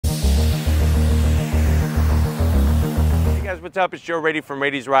what's up? It's Joe Rady from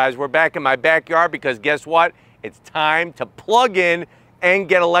Rady's Rise. We're back in my backyard because guess what? It's time to plug in and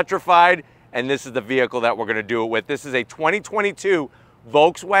get electrified, and this is the vehicle that we're gonna do it with. This is a 2022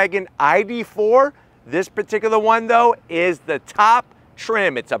 Volkswagen ID.4. This particular one, though, is the top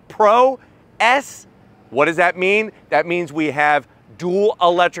trim. It's a Pro S. What does that mean? That means we have dual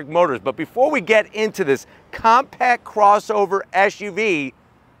electric motors. But before we get into this compact crossover SUV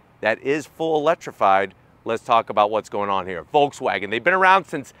that is full electrified, let's talk about what's going on here. Volkswagen, they've been around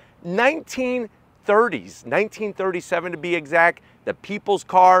since 1930s, 1937 to be exact, the people's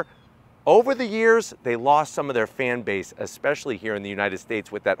car. Over the years, they lost some of their fan base, especially here in the United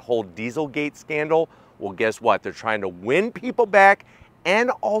States with that whole Dieselgate scandal. Well, guess what? They're trying to win people back and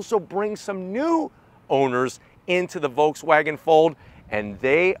also bring some new owners into the Volkswagen fold, and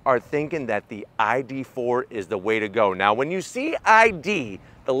they are thinking that the ID.4 is the way to go. Now, when you see ID,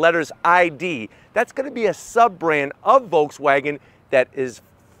 the letters ID, that's going to be a sub-brand of Volkswagen that is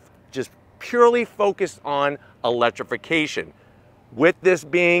just purely focused on electrification. With this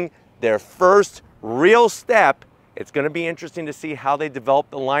being their first real step, it's going to be interesting to see how they develop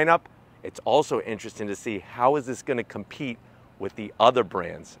the lineup. It's also interesting to see how is this going to compete with the other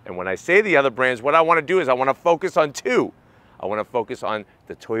brands. And when I say the other brands, what I want to do is I want to focus on two. I want to focus on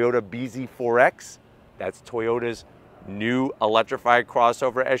the Toyota BZ4X. That's Toyota's new electrified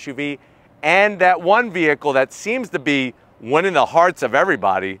crossover SUV. And that one vehicle that seems to be winning the hearts of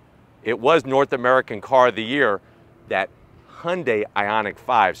everybody. It was North American Car of the Year, that Hyundai Ioniq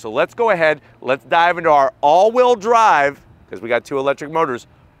 5. So let's go ahead, let's dive into our all-wheel drive, because we got two electric motors,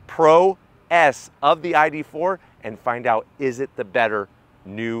 Pro S of the ID.4, and find out, is it the better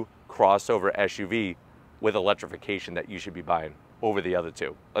new crossover SUV with electrification that you should be buying over the other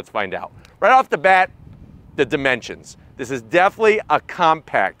two? Let's find out. Right off the bat, the dimensions. This is definitely a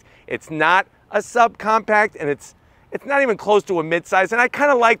compact. It's not a subcompact, and it's not even close to a midsize, and I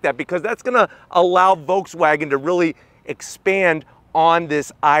kind of like that because that's gonna allow Volkswagen to really expand on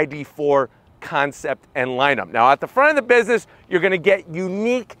this ID.4 concept and lineup. Now, at the front of the business, you're gonna get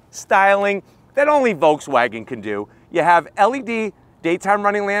unique styling that only Volkswagen can do. You have LED daytime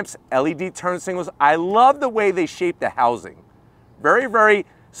running lamps, LED turn signals. I love the way they shape the housing. Very, very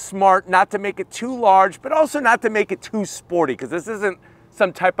smart, not to make it too large, but also not to make it too sporty, because this isn't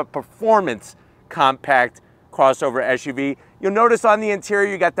some type of performance compact crossover SUV. You'll notice on the interior,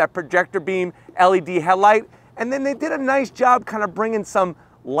 you got that projector beam LED headlight, and then they did a nice job kind of bringing some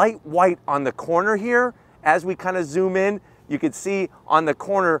light white on the corner here. As we kind of zoom in, you can see on the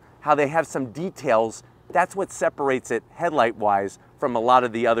corner how they have some details. That's what separates it headlight-wise from a lot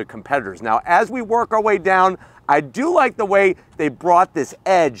of the other competitors. Now, as we work our way down, I do like the way they brought this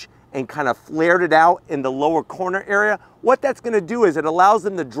edge and kind of flared it out in the lower corner area. What that's gonna do is it allows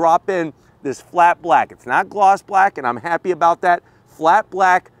them to drop in this flat black. It's not gloss black, and I'm happy about that. Flat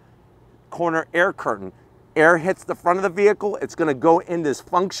black corner air curtain. Air hits the front of the vehicle, it's gonna go in this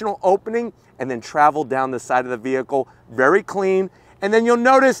functional opening and then travel down the side of the vehicle. Very clean. And then you'll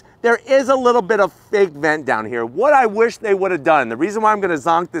notice there is a little bit of fake vent down here. What I wish they would have done, the reason why I'm gonna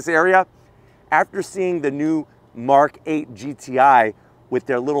zonk this area, after seeing the new Mark 8 GTI with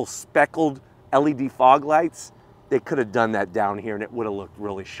their little speckled LED fog lights, they could have done that down here and it would have looked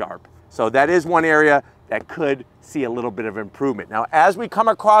really sharp. So that is one area that could see a little bit of improvement. Now, as we come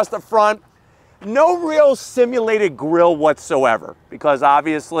across the front, no real simulated grille whatsoever, because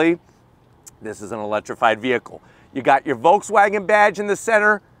obviously this is an electrified vehicle. You got your Volkswagen badge in the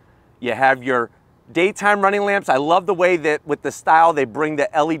center. You have your daytime running lamps. I love the way that with the style they bring the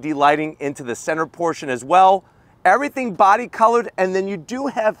LED lighting into the center portion as well. Everything body colored, and then you do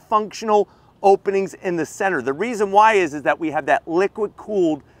have functional openings in the center. The reason why is that we have that liquid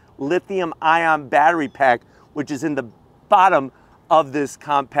cooled lithium ion battery pack, which is in the bottom of this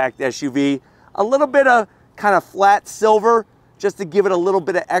compact SUV. A little bit of kind of flat silver just to give it a little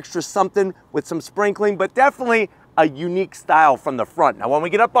bit of extra something with some sprinkling, but definitely a unique style from the front. Now, when we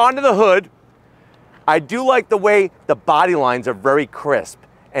get up onto the hood, I do like the way the body lines are very crisp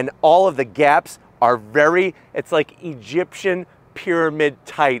and all of the gaps are very, it's like Egyptian pyramid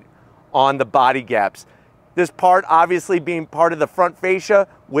tight on the body gaps. This part obviously being part of the front fascia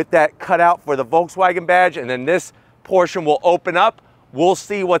with that cutout for the Volkswagen badge, and then this portion will open up. We'll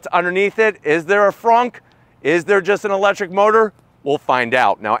see what's underneath it. Is there a frunk? Is there just an electric motor? We'll find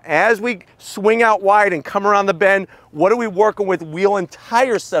out. Now, as we swing out wide and come around the bend, what are we working with wheel and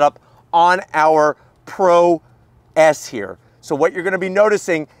tire setup on our Pro S here? So what you're gonna be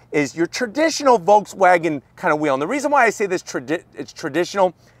noticing is your traditional Volkswagen kind of wheel. And the reason why I say this it's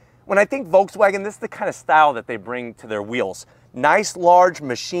traditional, when I think Volkswagen, this is the kind of style that they bring to their wheels. Nice, large,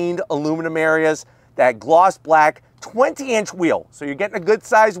 machined aluminum areas. that gloss black 20-inch wheel. So you're getting a good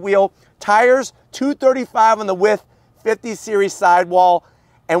size wheel. Tires, 235 on the width, 50 series sidewall.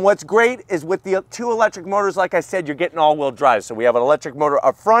 And what's great is with the 2 electric motors, like I said, you're getting all-wheel drive. So we have an electric motor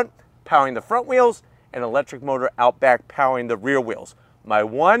up front powering the front wheels and an electric motor out back powering the rear wheels. My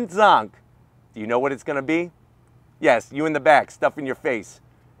one zonk, do you know what it's gonna be? Yes, you in the back, stuffing your face.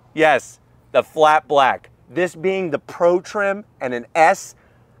 Yes, the flat black. This being the Pro trim and an S,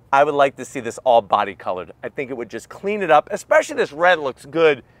 I would like to see this all body colored. I think it would just clean it up, especially this red looks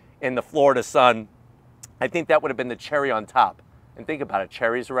good in the Florida sun. I think that would have been the cherry on top. And think about it,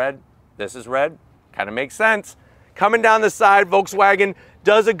 cherry's red, this is red, kind of makes sense. Coming down the side, Volkswagen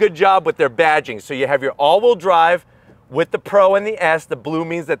does a good job with their badging. So you have your all-wheel drive with the Pro and the S. The blue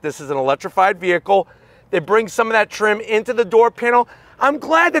means that this is an electrified vehicle. They bring some of that trim into the door panel. I'm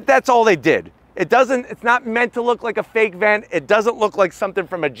glad that that's all they did. It's not meant to look like a fake vent. It doesn't look like something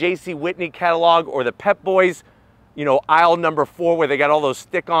from a J.C. Whitney catalog or the Pep Boys, you know, aisle number 4 where they got all those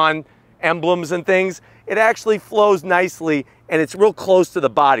stick-on emblems and things. It actually flows nicely and it's real close to the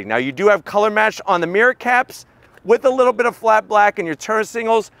body. Now you do have color match on the mirror caps with a little bit of flat black and your turn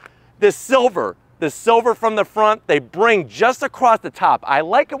signals. The silver from the front, they bring just across the top. I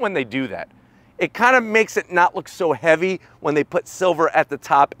like it when they do that. It kind of makes it not look so heavy when they put silver at the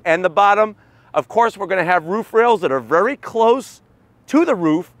top and the bottom. Of course, we're gonna have roof rails that are very close to the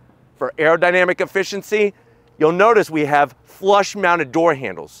roof for aerodynamic efficiency. You'll notice we have flush mounted door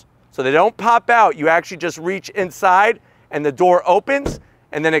handles. So they don't pop out. You actually just reach inside and the door opens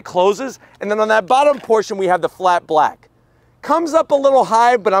and then it closes. And then on that bottom portion, we have the flat black. Comes up a little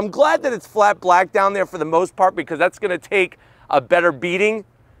high, but I'm glad that it's flat black down there for the most part because that's gonna take a better beating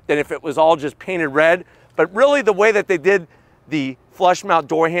than if it was all just painted red. But really the way that they did the flush mount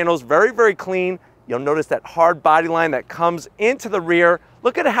door handles, very, very clean. You'll notice that hard body line that comes into the rear.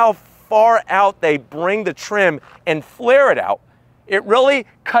 Look at how far out they bring the trim and flare it out. It really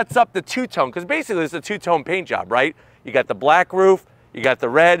cuts up the two-tone, because basically it's a two-tone paint job, right? You got the black roof, you got the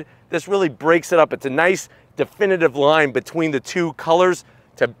red. This really breaks it up. It's a nice definitive line between the two colors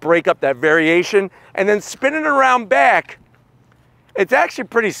to break up that variation. And then spinning it around back, it's actually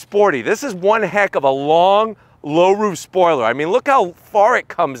pretty sporty. This is one heck of a long, low roof spoiler. I mean, look how far it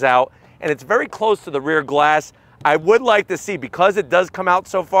comes out, and it's very close to the rear glass. I would like to see, because it does come out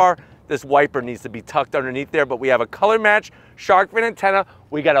so far, this wiper needs to be tucked underneath there, but we have a color match shark fin antenna.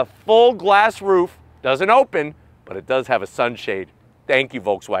 We got a full glass roof, doesn't open, but it does have a sunshade. Thank you,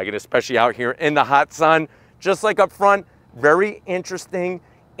 Volkswagen, especially out here in the hot sun. Just like up front, very interesting,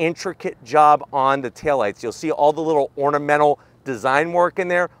 intricate job on the taillights. You'll see all the little ornamental design work in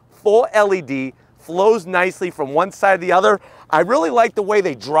there, full LED, flows nicely from one side to the other. I really like the way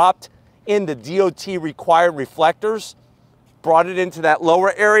they dropped in the DOT required reflectors, brought it into that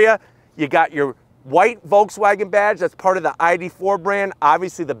lower area. You got your white Volkswagen badge, that's part of the ID.4 brand.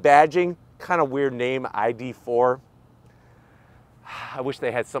 Obviously the badging, kind of weird name, ID.4. I wish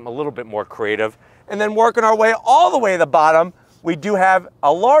they had something a little bit more creative. And then working our way all the way to the bottom, we do have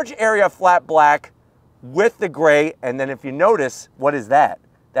a large area of flat black with the gray. And then if you notice, what is that?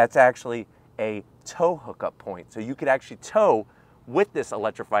 That's actually a tow hookup point. So you could actually tow with this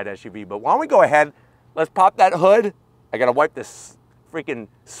electrified SUV. But why don't we go ahead, let's pop that hood. I gotta wipe this freaking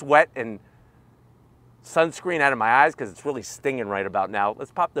sweat and sunscreen out of my eyes because it's really stinging right about now.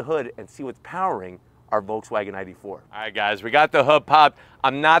 Let's pop the hood and see what's powering our Volkswagen ID.4. All right, guys, we got the hood popped.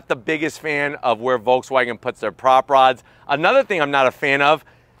 I'm not the biggest fan of where Volkswagen puts their prop rods. Another thing I'm not a fan of,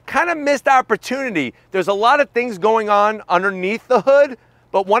 kind of missed opportunity. There's a lot of things going on underneath the hood,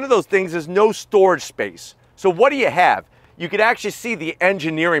 but one of those things is no storage space. So what do you have? You could actually see the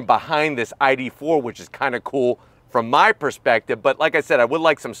engineering behind this ID.4, which is kind of cool from my perspective. But like I said, I would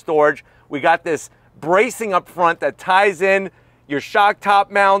like some storage. We got this bracing up front that ties in your shock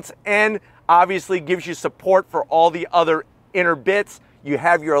top mounts and obviously gives you support for all the other inner bits. You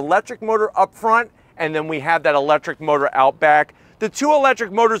have your electric motor up front, and then we have that electric motor out back. The two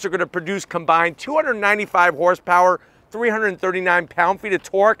electric motors are going to produce combined 295 horsepower, 339 pound-feet of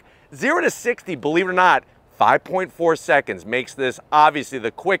torque. 0 to 60, believe it or not, 5.4 seconds makes this obviously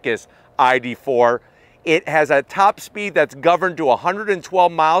the quickest ID.4. It has a top speed that's governed to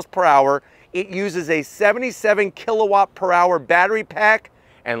 112 miles per hour. It uses a 77 kilowatt per hour battery pack.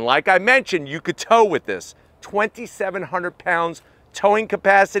 And like I mentioned, you could tow with this. 2,700 pounds towing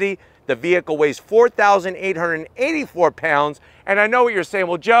capacity. The vehicle weighs 4,884 pounds. And I know what you're saying,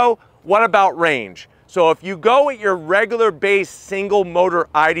 well, Joe, what about range? So if you go at your regular base single motor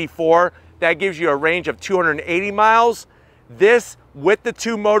ID.4, that gives you a range of 280 miles. This, with the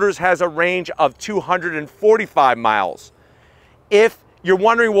two motors, has a range of 245 miles. If You're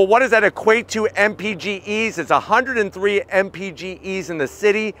wondering, well, what does that equate to MPGEs? It's 103 MPGEs in the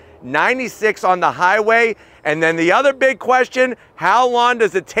city, 96 on the highway. And then the other big question, how long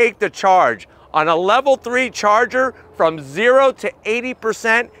does it take to charge? On a level 3 charger, from 0 to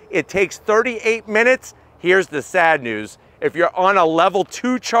 80%, it takes 38 minutes. Here's the sad news. If you're on a level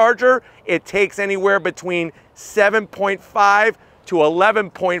 2 charger, it takes anywhere between 7.5 to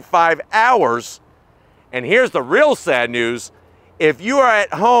 11.5 hours. And here's the real sad news. If you are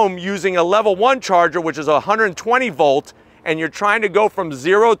at home using a level 1 charger, which is 120 volt, and you're trying to go from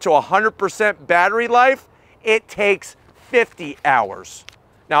 0 to 100% battery life, it takes 50 hours.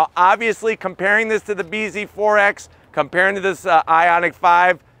 Now, obviously, comparing this to the BZ4X, comparing to this Ioniq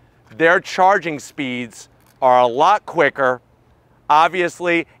 5, their charging speeds are a lot quicker.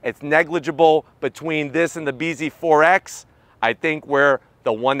 Obviously, it's negligible between this and the BZ4X. I think we're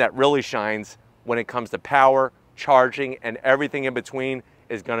the one that really shines when it comes to power, charging, and everything in between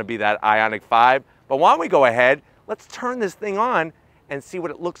is going to be that Ioniq 5. But why don't we go ahead, let's turn this thing on and see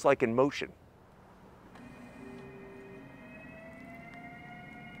what it looks like in motion.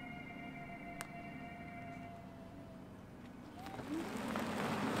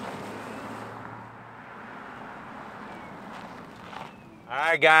 All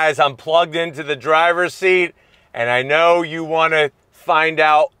right, guys, I'm plugged into the driver's seat, and I know you want to find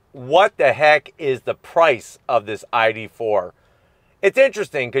out what the heck is the price of this ID.4. It's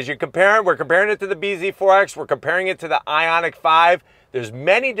interesting because we're comparing it to the BZ4X, we're comparing it to the Ioniq 5. There's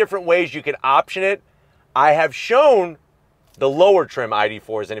many different ways you can option it. I have shown the lower trim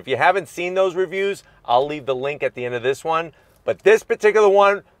ID.4s, and if you haven't seen those reviews, I'll leave the link at the end of this one. But this particular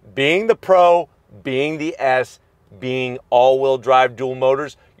one, being the Pro, being the S, being all-wheel drive dual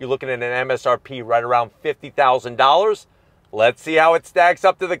motors, you're looking at an MSRP right around $50,000. Let's see how it stacks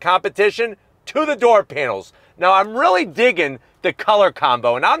up to the competition, to the door panels. Now, I'm really digging the color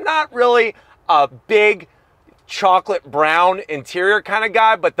combo, and I'm not really a big chocolate brown interior kind of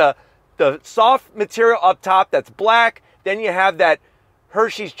guy, but the soft material up top that's black, then you have that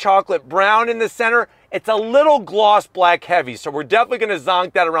Hershey's chocolate brown in the center. It's a little gloss black heavy, so we're definitely going to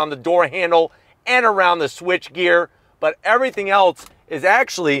zonk that around the door handle and around the switch gear, but everything else is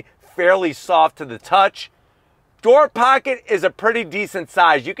actually fairly soft to the touch. Door pocket is a pretty decent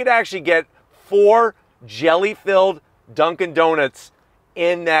size. You could actually get 4 jelly-filled Dunkin' Donuts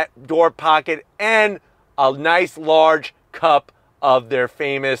in that door pocket and a nice large cup of their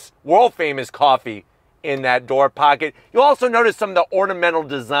famous, world-famous coffee in that door pocket. You'll also notice some of the ornamental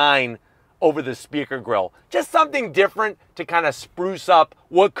design over the speaker grill. Just something different to kind of spruce up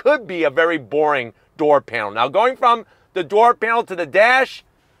what could be a very boring door panel. Now, going from the door panel to the dash,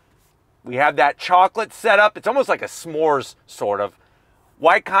 we have that chocolate setup. It's almost like a s'mores, sort of.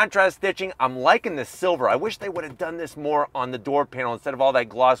 White contrast stitching. I'm liking the silver. I wish they would have done this more on the door panel instead of all that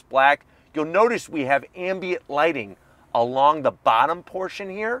gloss black. You'll notice we have ambient lighting along the bottom portion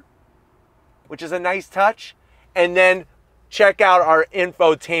here, which is a nice touch. And then check out our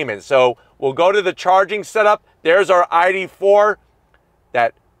infotainment. So we'll go to the charging setup. There's our ID.4,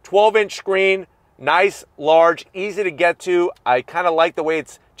 that 12-inch screen, nice, large, easy to get to. I kind of like the way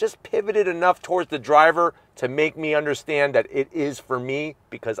it's just pivoted enough towards the driver to make me understand that it is for me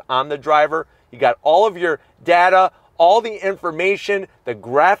because I'm the driver. You got all of your data, all the information, the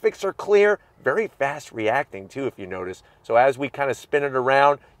graphics are clear, very fast reacting too, if you notice. So as we kind of spin it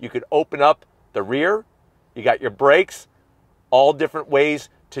around, you could open up the rear, you got your brakes, all different ways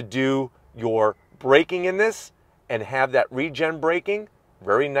to do your braking in this and have that regen braking,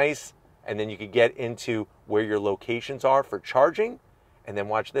 very nice. And then you could get into where your locations are for charging. And then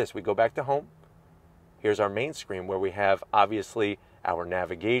watch this, we go back to home. Here's our main screen where we have obviously our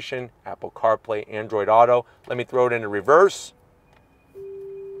navigation, Apple CarPlay, Android Auto. Let me throw it into reverse.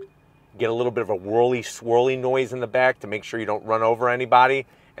 Get a little bit of a whirly, swirly noise in the back to make sure you don't run over anybody.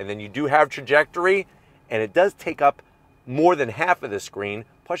 And then you do have trajectory, and it does take up more than half of the screen.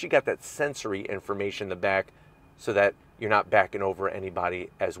 Plus you got that sensory information in the back so that you're not backing over anybody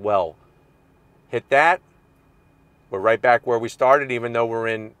as well. Hit that. We're right back where we started, even though we're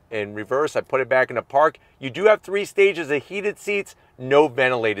in reverse. I put it back in the park. You do have 3 stages of heated seats, no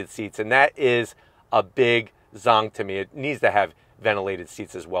ventilated seats, and that is a big zonk to me. It needs to have ventilated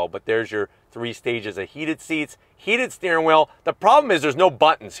seats as well, but there's your 3 stages of heated seats, heated steering wheel. The problem is there's no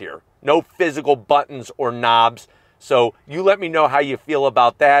buttons here, no physical buttons or knobs, so you let me know how you feel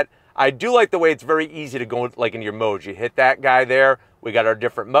about that. I do like the way it's very easy to go like in your modes. You hit that guy there. We got our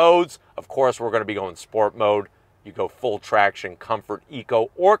different modes. Of course, we're going to be going sport mode. You go full traction, comfort, eco,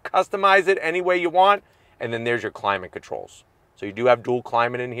 or customize it any way you want. And then there's your climate controls. So you do have dual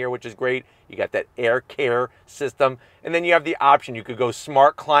climate in here, which is great. You got that air care system. And then you have the option. You could go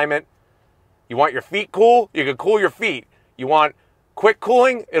smart climate. You want your feet cool? You can cool your feet. You want quick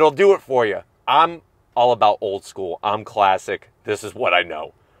cooling? It'll do it for you. I'm all about old school. I'm classic. This is what I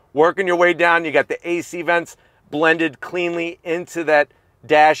know. Working your way down, you got the AC vents blended cleanly into that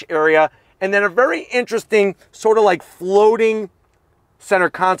dash area. And then a very interesting sort of like floating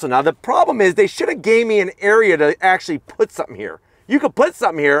center console. Now the problem is they should have gave me an area to actually put something here. You could put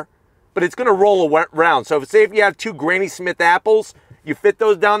something here, but it's gonna roll around. So say if you have two Granny Smith apples, you fit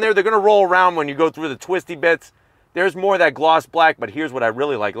those down there, they're gonna roll around when you go through the twisty bits. There's more of that gloss black, but here's what I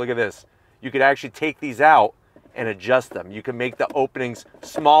really like. Look at this. You could actually take these out and adjust them. You can make the openings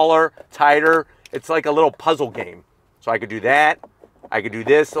smaller, tighter. It's like a little puzzle game. So I could do that. I could do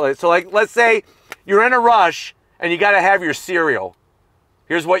this. So like, let's say you're in a rush and you got to have your cereal.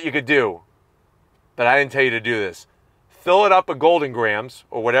 Here's what you could do. But I didn't tell you to do this. Fill it up with Golden Grams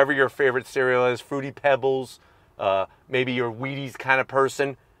or whatever your favorite cereal is, Fruity Pebbles, maybe you're a Wheaties kind of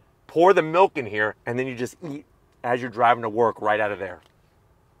person. Pour the milk in here and then you just eat as you're driving to work right out of there.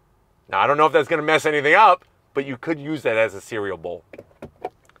 Now, I don't know if that's going to mess anything up, but you could use that as a cereal bowl.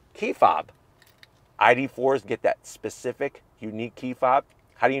 Key fob. ID4s get that specific, unique key fob.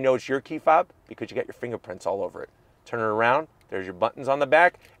 How do you know it's your key fob? Because you got your fingerprints all over it. Turn it around. There's your buttons on the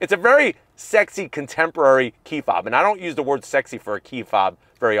back. It's a very sexy, contemporary key fob. And I don't use the word sexy for a key fob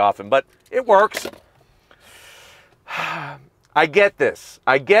very often, but it works. I get this.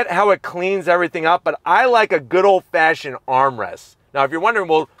 I get how it cleans everything up, but I like a good old-fashioned armrest. Now, if you're wondering,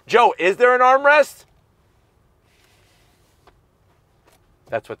 well, Joe, is there an armrest?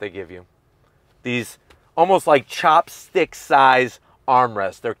 That's what they give you. These almost like chopstick size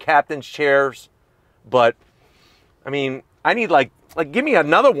armrests. They're captain's chairs, but I mean, I need like give me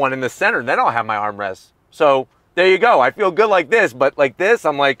another one in the center, then I'll have my armrest. So there you go. I feel good like this, but like this,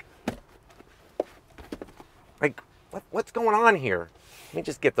 I'm like what's going on here? Let me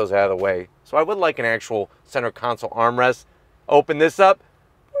just get those out of the way. So I would like an actual center console armrest. Open this up.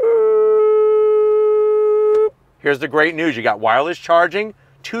 Here's the great news. You got wireless charging,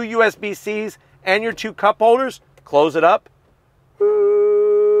 2 USB-Cs, and your 2 cup holders. Close it up.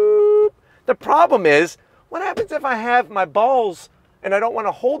 The problem is, what happens if I have my balls and I don't want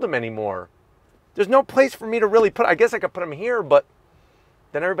to hold them anymore? There's no place for me to really put, I guess I could put them here, but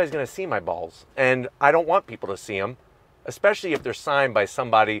then everybody's going to see my balls. And I don't want people to see them, especially if they're signed by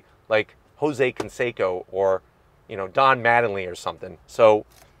somebody like Jose Canseco or, you know, Don Mattingly or something. So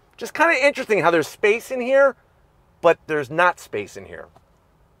just kind of interesting how there's space in here, but there's not space in here.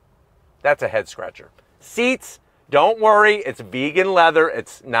 That's a head scratcher. Seats, don't worry, it's vegan leather.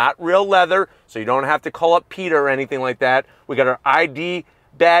 It's not real leather, so you don't have to call up Peter or anything like that. We got our ID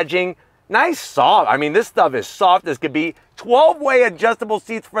badging. Nice soft. I mean, this stuff is soft as could be. 12-way adjustable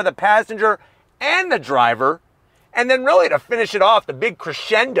seats for the passenger and the driver. And then really to finish it off, the big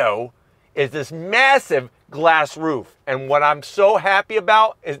crescendo is this massive glass roof. And what I'm so happy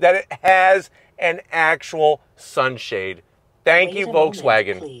about is that it has an actual sunshade. Thank you,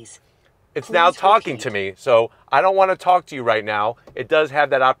 Volkswagen. Please. It's now talking to me, so I don't want to talk to you right now. It does have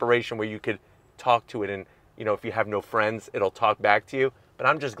that operation where you could talk to it, and you know, if you have no friends, it'll talk back to you. But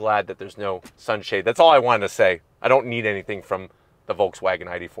I'm just glad that there's no sunshade. That's all I wanted to say. I don't need anything from the Volkswagen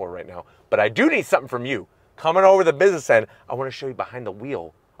ID.4 right now, but I do need something from you. Coming over the business end, I want to show you behind the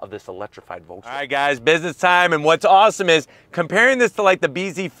wheel of this electrified Volkswagen. All right, guys, business time. And what's awesome is comparing this to like the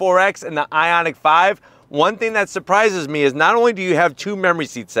BZ4X and the Ioniq 5, one thing that surprises me is not only do you have 2 memory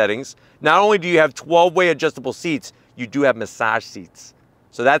seat settings, not only do you have 12-way adjustable seats, you do have massage seats.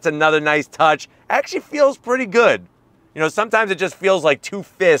 So that's another nice touch. Actually feels pretty good. You know, sometimes it just feels like 2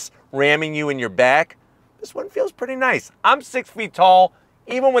 fists ramming you in your back. This one feels pretty nice. I'm 6 feet tall,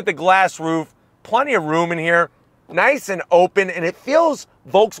 even with the glass roof, plenty of room in here, nice and open, and it feels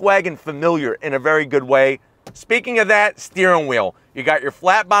Volkswagen familiar in a very good way. Speaking of that, steering wheel. You got your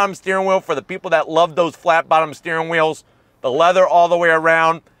flat bottom steering wheel for the people that love those flat bottom steering wheels. The leather all the way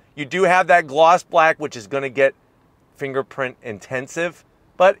around. You do have that gloss black, which is going to get fingerprint intensive.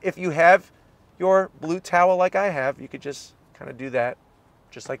 But if you have your blue towel like I have, you could just kind of do that,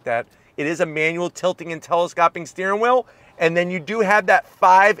 just like that. It is a manual tilting and telescoping steering wheel. And then you do have that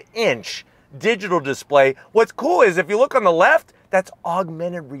 5-inch digital display. What's cool is if you look on the left, that's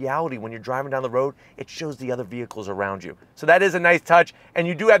augmented reality. When you're driving down the road, it shows the other vehicles around you. So that is a nice touch. And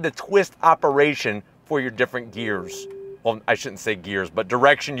you do have the twist operation for your different gears. Well, I shouldn't say gears, but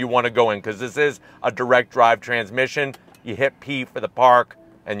direction you want to go in, because this is a direct drive transmission. You hit P for the park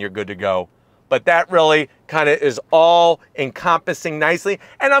and you're good to go. But that really kind of is all encompassing nicely.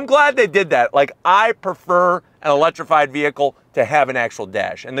 And I'm glad they did that. Like, I prefer an electrified vehicle to have an actual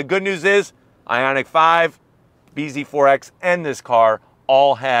dash. And the good news is Ioniq 5, BZ4X, and this car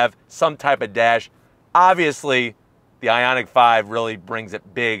all have some type of dash. Obviously, the Ioniq 5 really brings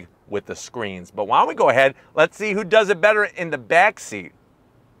it big with the screens. But why don't we go ahead, let's see who does it better in the back seat.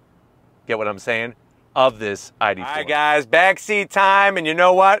 Get what I'm saying? Of this ID4. All right, guys, back seat time. And you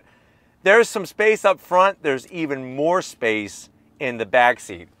know what? There's some space up front. There's even more space in the back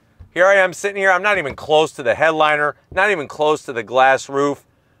seat. Here I am sitting here. I'm not even close to the headliner, not even close to the glass roof.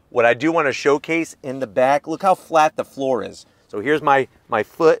 What I do want to showcase in the back, look how flat the floor is. So here's my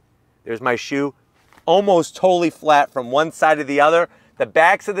foot, there's my shoe, almost totally flat from one side to the other. The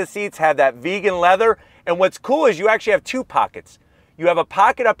backs of the seats have that vegan leather. And what's cool is you actually have two pockets. You have a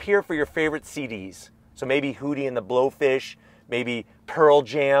pocket up here for your favorite CDs. So maybe Hootie and the Blowfish, maybe Pearl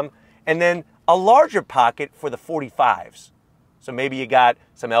Jam, and then a larger pocket for the 45s. So maybe you got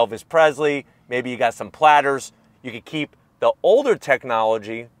some Elvis Presley, maybe you got some Platters. You could keep the older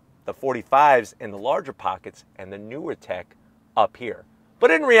technology, the 45s, in the larger pockets, and the newer tech up here. But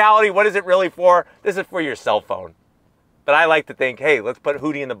in reality, what is it really for? This is for your cell phone. But I like to think, hey, let's put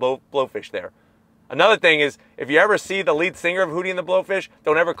Hootie and the Blowfish there. Another thing is, if you ever see the lead singer of Hootie and the Blowfish,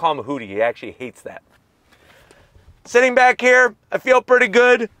 don't ever call him Hootie. He actually hates that. Sitting back here, I feel pretty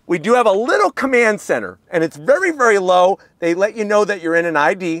good. We do have a little command center, and it's very, very low. They let you know that you're in an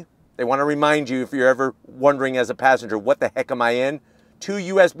ID. They want to remind you, if you're ever wondering as a passenger, what the heck am I in? 2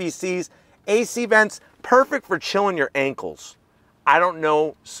 USB-Cs, AC vents, perfect for chilling your ankles. I don't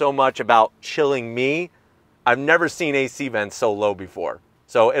know so much about chilling me. I've never seen AC vents so low before.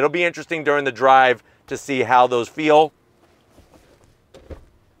 So it'll be interesting during the drive to see how those feel.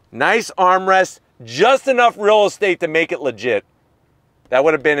 Nice armrest, just enough real estate to make it legit. That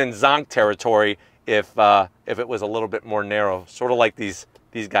would have been in Zonk territory if it was a little bit more narrow. Sort of like these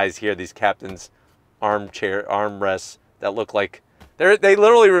guys here, these captain's armrests that look like, they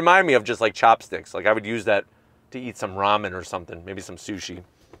literally remind me of just like chopsticks. Like I would use that to eat some ramen or something, maybe some sushi.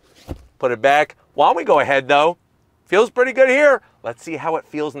 Put it back. Why don't we go ahead though? Feels pretty good here. Let's see how it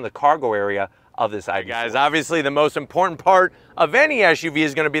feels in the cargo area of this ID4. Guys, obviously the most important part of any SUV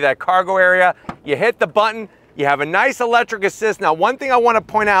is going to be that cargo area. You hit the button, you have a nice electric assist. Now, one thing I want to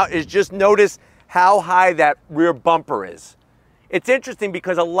point out is just notice how high that rear bumper is. It's interesting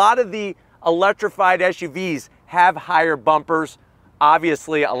because a lot of the electrified SUVs have higher bumpers.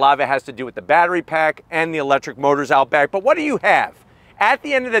 Obviously, a lot of it has to do with the battery pack and the electric motors out back. But what do you have? At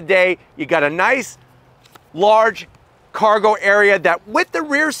the end of the day, you got a nice, large cargo area that with the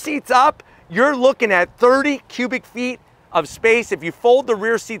rear seats up, you're looking at 30 cubic feet of space. If you fold the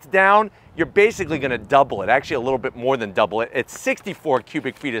rear seats down, you're basically gonna double it. Actually, a little bit more than double it. It's 64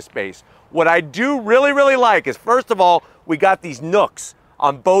 cubic feet of space. What I do really, really like is, first of all, we got these nooks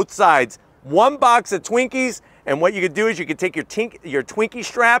on both sides. One box of Twinkies, and what you could do is you could take your Twinkie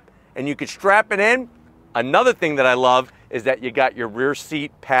strap and you could strap it in. Another thing that I love is that you got your rear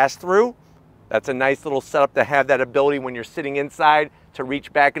seat pass-through. That's a nice little setup to have that ability when you're sitting inside to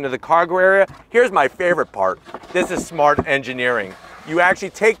reach back into the cargo area. Here's my favorite part. This is smart engineering. You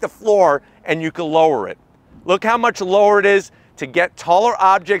actually take the floor and you can lower it. Look how much lower it is to get taller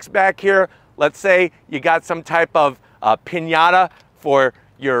objects back here. Let's say you got some type of piñata for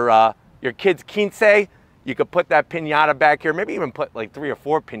your kid's quince. You could put that piñata back here, maybe even put like 3 or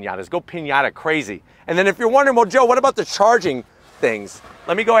 4 piñatas. Go piñata crazy. And then if you're wondering, well, Joe, what about the charging things?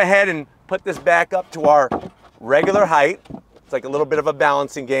 Let me go ahead and put this back up to our regular height. It's like a little bit of a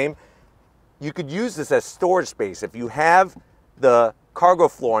balancing game. You could use this as storage space. If you have the cargo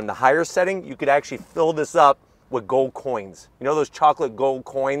floor in the higher setting, you could actually fill this up with gold coins. You know those chocolate gold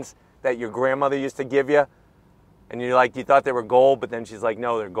coins that your grandmother used to give you? And you're like, you thought they were gold, but then she's like,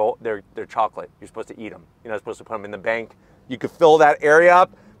 no, they're gold, they're chocolate. You're supposed to eat them. You're not supposed to put them in the bank. You could fill that area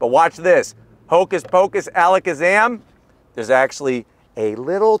up, but watch this. Hocus pocus, alakazam. There's actually a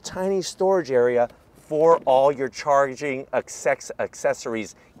little tiny storage area for all your charging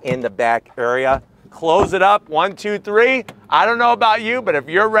accessories in the back area. Close it up, 1, 2, 3. I don't know about you, but if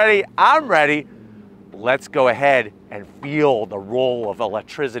you're ready, I'm ready. Let's go ahead and feel the roll of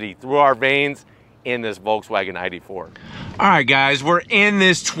electricity through our veins in this Volkswagen ID4. All right, guys, we're in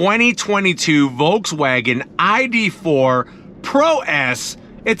this 2022 Volkswagen ID4 Pro S.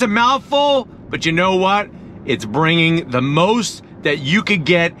 It's a mouthful, but you know what? It's bringing the most that you could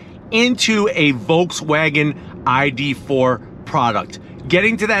get into a Volkswagen ID4 product.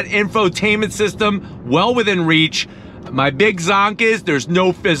 Getting to that infotainment system well within reach. My big zonk is there's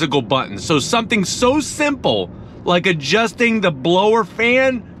no physical buttons. So something so simple like adjusting the blower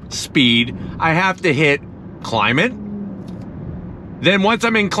fan speed, I have to hit climate. Then once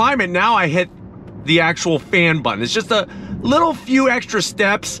I'm in climate, now I hit the actual fan button. It's just little few extra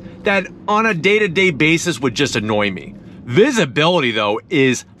steps that on a day-to-day basis would just annoy me. Visibility though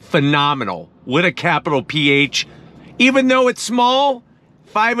is phenomenal with a capital PH. Even though it's small,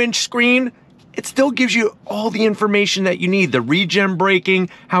 5-inch screen, it still gives you all the information that you need. The regen braking,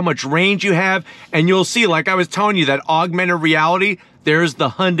 how much range you have, and you'll see, like I was telling you, that augmented reality, there's the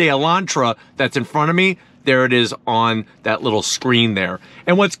Hyundai Elantra that's in front of me. There it is on that little screen there.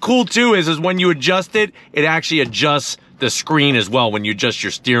 And what's cool too is when you adjust it, it actually adjusts the screen as well when you adjust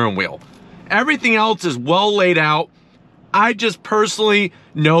your steering wheel. Everything else is well laid out. I just personally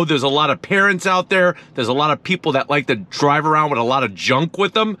know there's a lot of parents out there. There's a lot of people that like to drive around with a lot of junk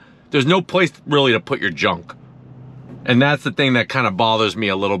with them. There's no place really to put your junk. And that's the thing that kind of bothers me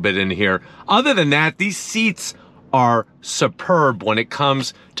a little bit in here. Other than that, these seats are superb when it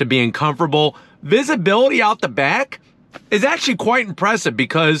comes to being comfortable. Visibility out the back is actually quite impressive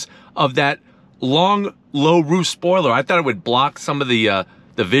because of that long, low roof spoiler. I thought it would block some of the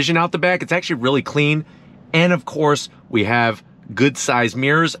vision out the back. It's actually really clean. And of course, we have good size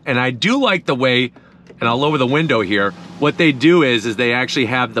mirrors. And I do like the way, and I'll lower the window here, what they do is they actually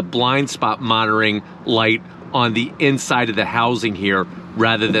have the blind spot monitoring light on the inside of the housing here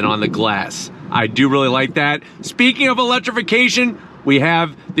rather than on the glass. I do really like that. Speaking of electrification, we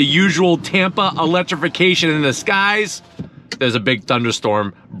have the usual Tampa electrification in the skies. There's a big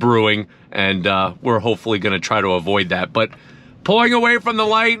thunderstorm brewing, and we're hopefully gonna try to avoid that. But pulling away from the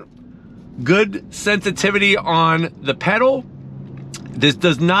light, good sensitivity on the pedal. This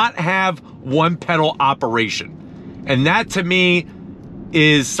does not have one pedal operation. And that to me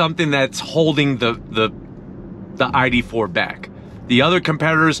is something that's holding the ID.4 back. The other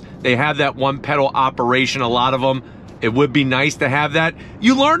competitors, they have that one pedal operation, a lot of them. It would be nice to have that.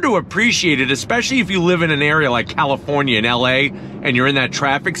 You learn to appreciate it, especially if you live in an area like California and LA and you're in that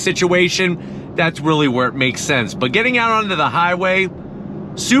traffic situation. That's really where it makes sense. But getting out onto the highway,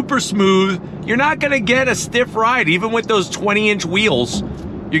 super smooth. You're not gonna get a stiff ride, even with those 20-inch wheels.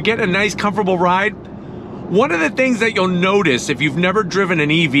 You're getting a nice, comfortable ride. One of the things that you'll notice if you've never driven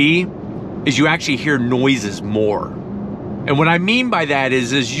an EV is you actually hear noises more. And what I mean by that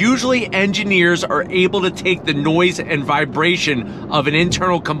is usually engineers are able to take the noise and vibration of an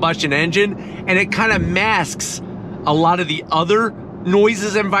internal combustion engine, and it kind of masks a lot of the other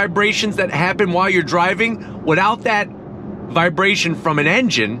noises and vibrations that happen while you're driving. Without that vibration from an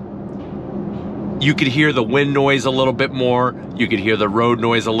engine, you could hear the wind noise a little bit more. You could hear the road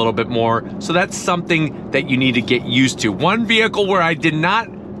noise a little bit more. So that's something that you need to get used to. One vehicle where I did not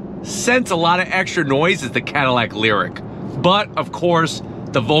sense a lot of extra noise is the Cadillac Lyriq. But of course,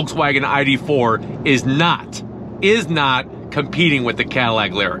 the Volkswagen ID.4 is not competing with the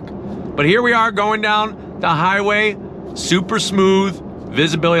Cadillac Lyriq. But here we are going down the highway, super smooth.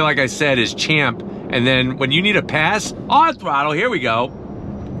 Visibility, like I said, is champ. And then when you need a pass, on throttle, here we go.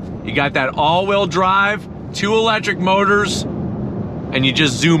 You got that all-wheel drive, 2 electric motors, and you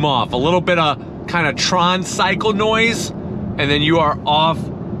just zoom off. A little bit of kind of Tron cycle noise, and then you are off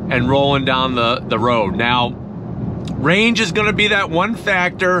and rolling down the road. Now, range is gonna be that one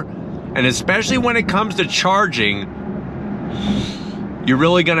factor, and especially when it comes to charging, you're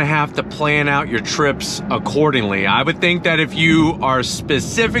really gonna have to plan out your trips accordingly. I would think that if you are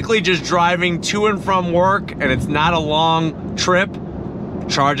specifically just driving to and from work and it's not a long trip,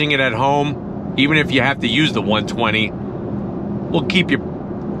 charging it at home, even if you have to use the 120, will keep you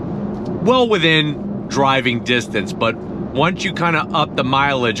well within driving distance. But once you kind of up the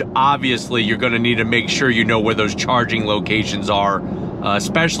mileage, obviously you're gonna need to make sure you know where those charging locations are.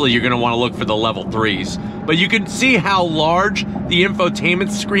 Especially you're gonna wanna look for the level 3s. But you can see how large the infotainment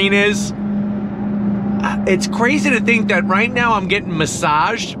screen is. It's crazy to think that right now I'm getting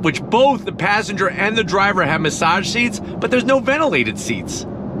massaged, which both the passenger and the driver have massage seats, but there's no ventilated seats.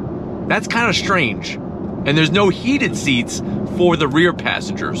 That's kind of strange. And there's no heated seats for the rear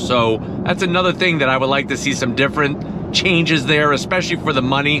passengers. So that's another thing that I would like to see some different changes there, especially for the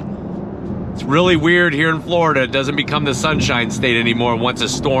money. It's really weird here in Florida. It doesn't become the Sunshine State anymore once a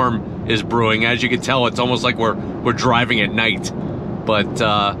storm is brewing. As you can tell, it's almost like we're driving at night. But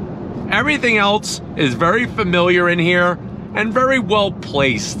everything else is very familiar in here and very well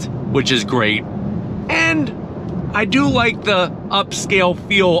placed, which is great. And I do like the upscale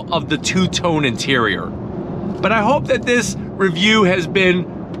feel of the two-tone interior. But I hope that this review has been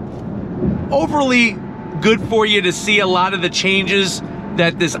overly good for you to see a lot of the changes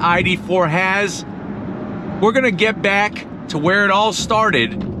that this ID.4 has. We're gonna get back to where it all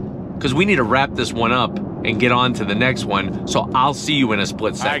started because we need to wrap this one up and get on to the next one. So I'll see you in a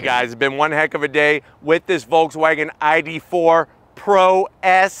split second. All right, guys, it's been one heck of a day with this Volkswagen ID.4 Pro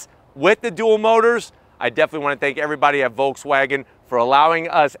S with the dual motors. I definitely want to thank everybody at Volkswagen for allowing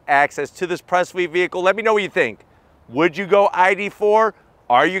us access to this press fleet vehicle. Let me know what you think. Would you go ID.4?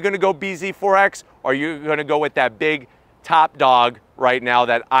 Are you going to go BZ4X? Or are you going to go with that big top dog right now,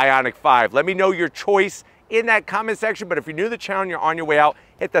 that Ioniq 5? Let me know your choice in that comment section. But if you're new to the channel and you're on your way out,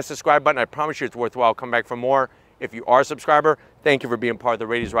 hit that subscribe button. I promise you it's worthwhile. Come back for more. If you are a subscriber, thank you for being part of the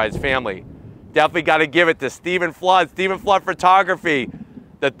Ladies Rides family. Definitely got to give it to Stephen Flood Photography.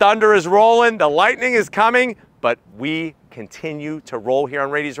 The thunder is rolling, the lightning is coming, but we continue to roll here on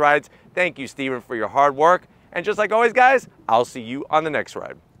Ladies Rides. Thank you, Stephen, for your hard work. And just like always, guys, I'll see you on the next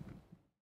ride.